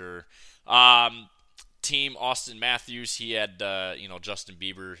for sure. Team Austin Matthews, he had Justin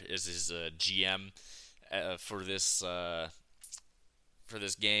Bieber as his GM for this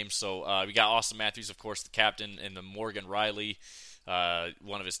game. So we got Austin Matthews, of course, the captain, and the Morgan Riley,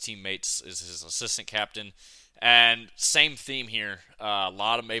 one of his teammates, is his assistant captain. And same theme here. A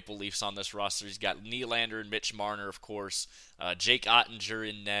lot of Maple Leafs on this roster. He's got Nylander and Mitch Marner, of course. Jake Ottinger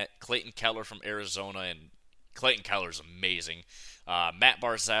in net. Clayton Keller from Arizona, and Clayton Keller's amazing. Matt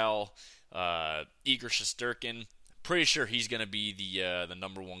Barzal, Igor Shesterkin. Pretty sure he's going to be the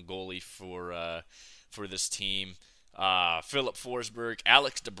number one goalie for this team. Philip Forsberg,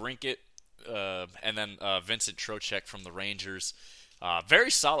 Alex DeBrincat, and then Vincent Trocheck from the Rangers. Very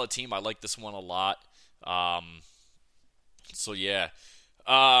solid team. I like this one a lot. So yeah.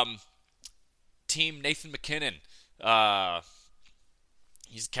 Team Nathan McKinnon.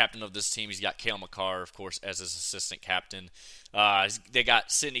 He's the captain of this team. He's got Cale Makar, of course, as his assistant captain. They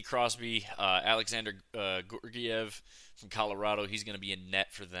got Sidney Crosby, Alexander Georgiev from Colorado. He's going to be in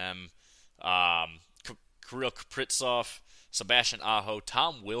net for them. Kirill Kaprizov, Sebastian Aho,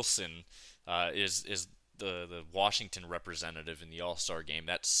 Tom Wilson is the Washington representative in the All-Star game.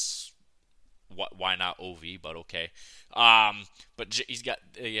 That's why not OV, but okay. But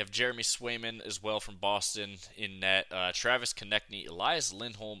you have Jeremy Swayman as well from Boston in net. Travis Konechny, Elias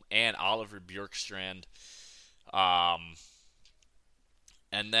Lindholm, and Oliver Bjorkstrand.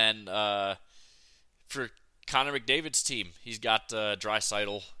 And then for Connor McDavid's team, he's got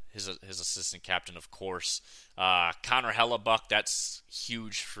Draisaitl, his assistant captain, of course. Connor Hellebuck, that's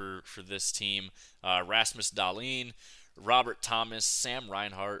huge for this team. Rasmus Dahlin, Robert Thomas, Sam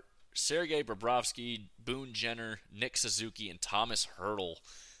Reinhart, Sergei Bobrovsky, Boone Jenner, Nick Suzuki, and Thomas Hertl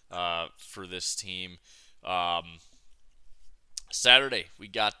for this team. Saturday, we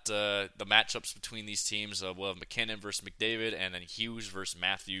got the matchups between these teams. We'll have McKinnon versus McDavid, and then Hughes versus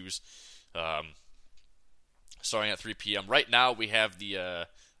Matthews, starting at 3 p.m. Right now, we have the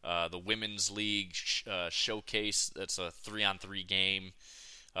Women's League showcase. That's a 3-on-3 game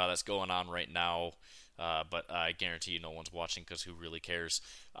that's going on right now. But I guarantee you no one's watching because who really cares?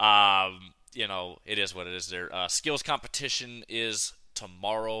 It is what it is there. Skills competition is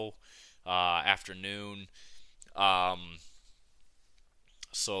tomorrow afternoon.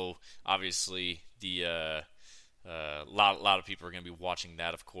 So obviously the lot of people are going to be watching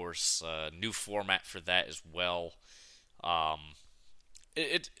that, of course. New format for that as well. I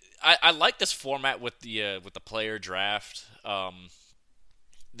like this format with the player draft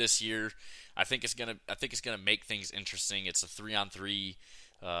this year. I think it's gonna make things interesting. It's a 3-on-3,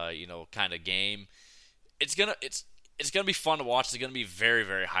 kind of game. It's gonna be fun to watch. It's gonna be very,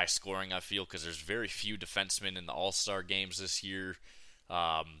 very high scoring, I feel, because there's very few defensemen in the All-Star games this year,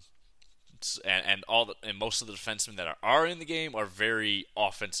 and most of the defensemen that are in the game are very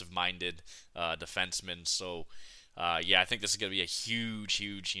offensive minded defensemen. So. I think this is going to be a huge,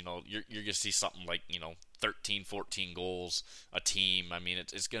 you're going to see something like, 13, 14 goals a team. I mean,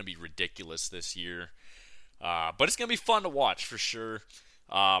 it's going to be ridiculous this year. But it's going to be fun to watch for sure.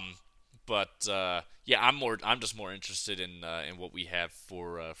 I'm just more interested in what we have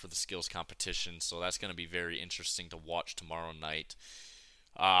for the skills competition. So that's going to be very interesting to watch tomorrow night.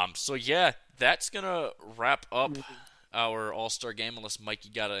 That's going to wrap up our All-Star game, unless Mike,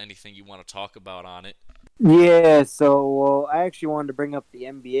 you got anything you want to talk about on it. Yeah, so I actually wanted to bring up the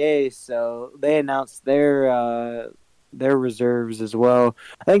NBA. So they announced their reserves as well.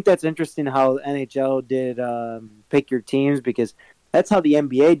 I think that's interesting how the NHL did pick your teams, because that's how the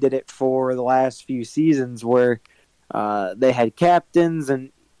NBA did it for the last few seasons, where they had captains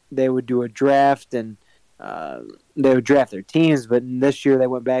and they would do a draft and they would draft their teams. But this year they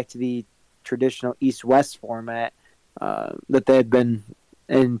went back to the traditional East-West format that they had been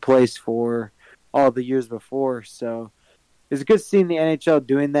in place for all the years before. So it's good seeing the NHL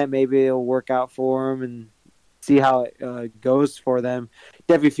doing that. Maybe it'll work out for them and see how it goes for them.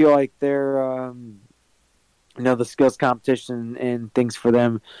 Definitely feel like they're, the skills competition and things for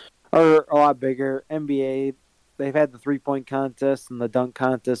them are a lot bigger. NBA, they've had the 3-point contest and the dunk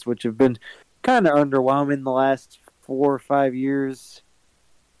contest, which have been kind of underwhelming the last 4 or 5 years.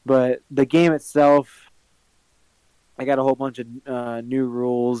 But the game itself, I got a whole bunch of new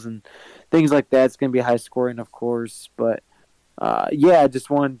rules and things like that. It's going to be high scoring, of course. But yeah, I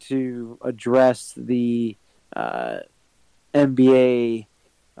just wanted to address the uh, NBA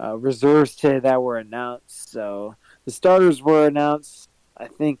reserves today that were announced. So the starters were announced, I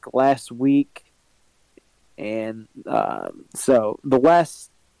think, last week. And so the West,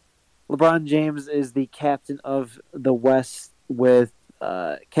 LeBron James is the captain of the West with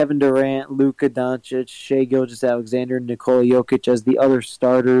Kevin Durant, Luka Doncic, Shai Gilgeous-Alexander, Nikola Jokic as the other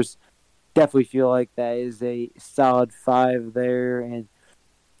starters. Definitely feel like that is a solid five there. And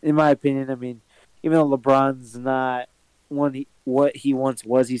in my opinion, I mean, even though LeBron's not what he once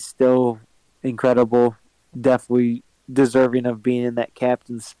was, he's still incredible. Definitely deserving of being in that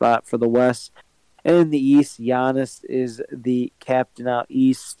captain spot for the West. And in the East, Giannis is the captain out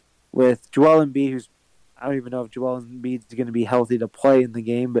East with Joel Embiid, who's I don't even know if Joel Embiid is going to be healthy to play in the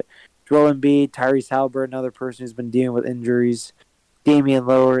game, but Joel Embiid, Tyrese Halliburton, another person who's been dealing with injuries, Damian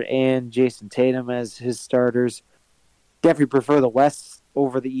Lillard, and Jason Tatum as his starters. Definitely prefer the West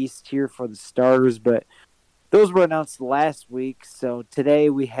over the East here for the starters, but those were announced last week. So today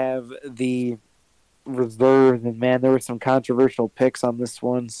we have the reserves, and man, there were some controversial picks on this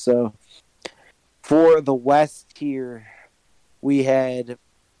one. So for the West here, we had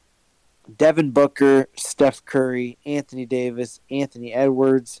Devin Booker, Steph Curry, Anthony Davis, Anthony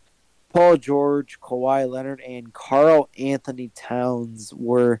Edwards, Paul George, Kawhi Leonard, and Karl Anthony Towns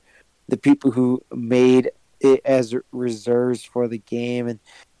were the people who made it as reserves for the game.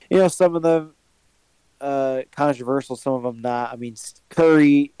 And, some of them controversial, some of them not. I mean,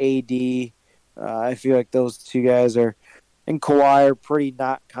 Curry, AD, I feel like those two guys and Kawhi are pretty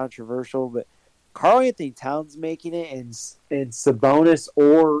not controversial, but Karl Anthony Towns making it and Sabonis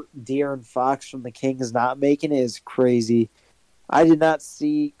or De'Aaron Fox from the Kings not making it is crazy. I did not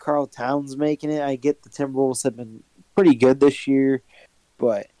see Karl Towns making it. I get the Timberwolves have been pretty good this year,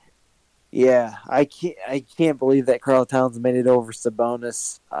 but yeah, I can't believe that Karl Towns made it over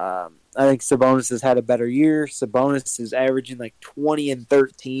Sabonis. I think Sabonis has had a better year. Sabonis is averaging like 20 and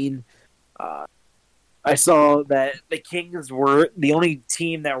 13. I saw that the Kings were the only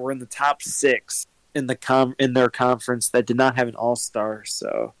team that were in the top six in in their conference that did not have an All-Star.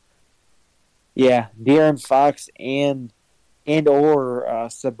 So, yeah, De'Aaron Fox and or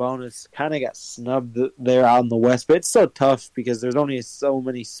Sabonis kind of got snubbed there out in the West, but it's so tough because there's only so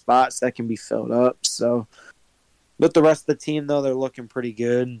many spots that can be filled up. So, but the rest of the team though, they're looking pretty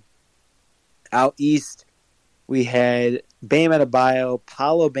good. Out East, we had Bam Adebayo,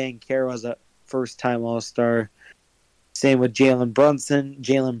 Paolo Banchero as a first-time All-Star. Same with Jalen Brunson,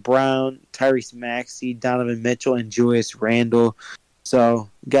 Jaylen Brown, Tyrese Maxey, Donovan Mitchell, and Julius Randle. So,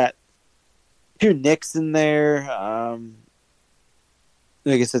 got two Knicks in there.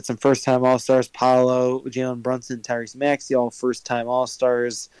 Like I said, some first-time All-Stars. Paolo, Jalen Brunson, Tyrese Maxey, all first-time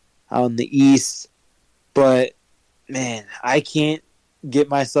All-Stars out in the East. But, man, I can't get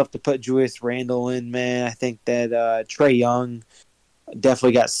myself to put Julius Randle in, man. I think that Trae Young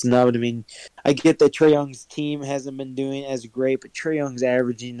definitely got snubbed. I mean, I get that Trae Young's team hasn't been doing as great, but Trae Young's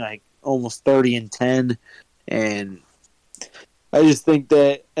averaging like almost 30 and 10, and I just think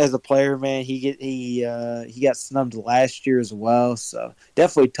that as a player, man, he got snubbed last year as well. So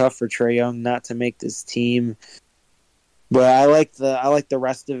definitely tough for Trae Young not to make this team. But I like the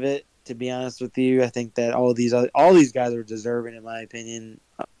rest of it. To be honest with you, I think that all these guys are deserving, in my opinion,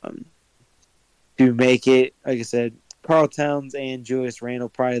 to make it. Like I said, Karl Towns and Julius Randle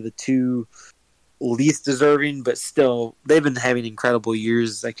probably the two least deserving, but still they've been having incredible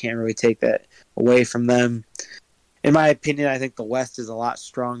years. I can't really take that away from them. In my opinion, I think the West is a lot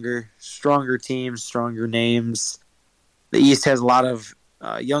stronger teams, stronger names. The East has a lot of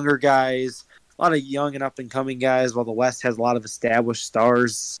younger guys, a lot of young and up-and-coming guys, while the West has a lot of established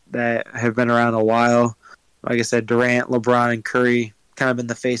stars that have been around a while. Like I said, Durant, LeBron, and Curry kind of been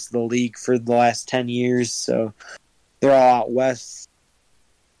the face of the league for the last 10 years, so they're all out West.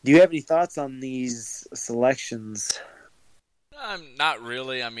 Do you have any thoughts on these selections? Not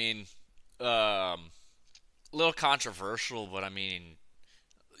really. I mean, a little controversial, but I mean,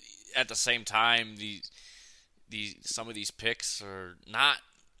 at the same time, these some of these picks are not.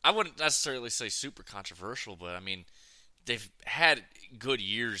 I wouldn't necessarily say super controversial, but I mean, they've had good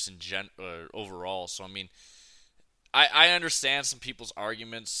years overall. So I mean, I understand some people's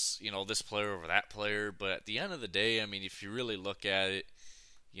arguments, this player over that player, but at the end of the day, I mean, if you really look at it,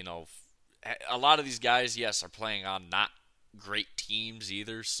 you know, a lot of these guys, yes, are playing on not great teams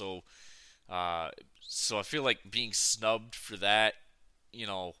either. So I feel like being snubbed for that, you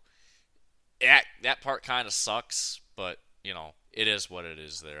know, that part kind of sucks, but it is what it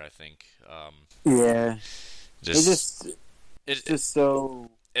is. There, I think. Yeah. It Just just it, just so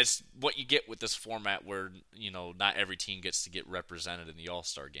it's what you get with this format where not every team gets to get represented in the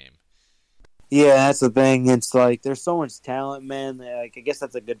All-Star game. yeah, that's the thing. It's like there's so much talent, man. Like I guess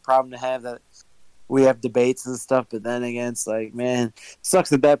that's a good problem to have that we have debates and stuff. But then again, it's like, man, sucks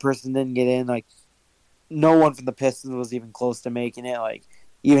that that person didn't get in. Like no one from the Pistons was even close to making it. Like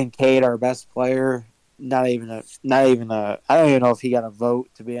even Cade, our best player, not even a. I don't even know if he got a vote,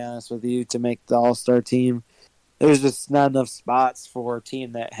 to be honest with you, to make the All-Star team. There's just not enough spots for a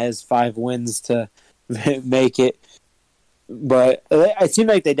team that has 5 wins to make it. But it seemed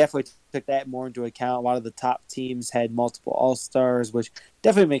like they definitely took that more into account. A lot of the top teams had multiple All-Stars, which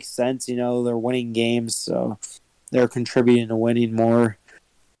definitely makes sense. They're winning games, so they're contributing to winning more.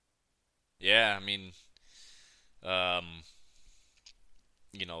 Yeah, I mean, um,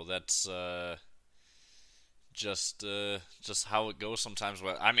 that's just how it goes sometimes.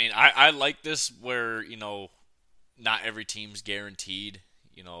 But I mean, I like this where not every team's guaranteed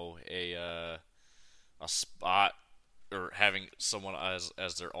a spot or having someone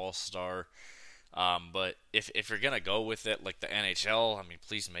as their all-star. But if you're gonna go with it like the NHL, I mean,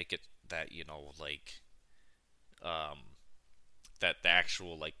 please make it that um, that the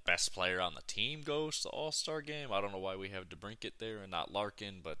actual best player on the team goes to the All-Star game. I don't know why we have DeBrincat there and not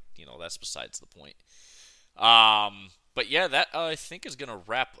Larkin, but that's besides the point. But yeah, that I think is gonna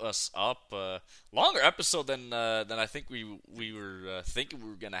wrap us up. Longer episode than I think we were thinking we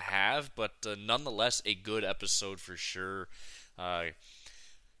were gonna have, but nonetheless a good episode for sure. Uh,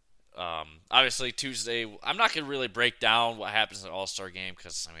 Obviously Tuesday, I'm not gonna really break down what happens in the All-Star game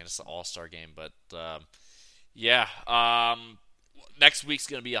because I mean it's the All-Star game, but yeah. Next week's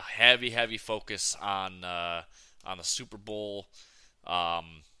gonna be a heavy focus on the Super Bowl.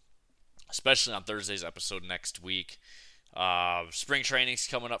 Especially on Thursday's episode next week. Spring training's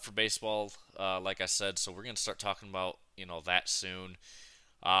coming up for baseball, like I said, so we're going to start talking about, that soon.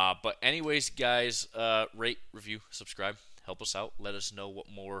 But anyways, guys, rate, review, subscribe. Help us out. Let us know what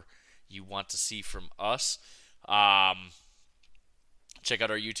more you want to see from us. Check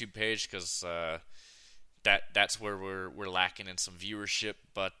out our YouTube page because that's where we're lacking in some viewership.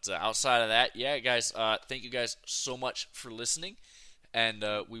 But outside of that, yeah, guys, thank you guys so much for listening. And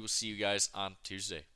we will see you guys on Tuesday.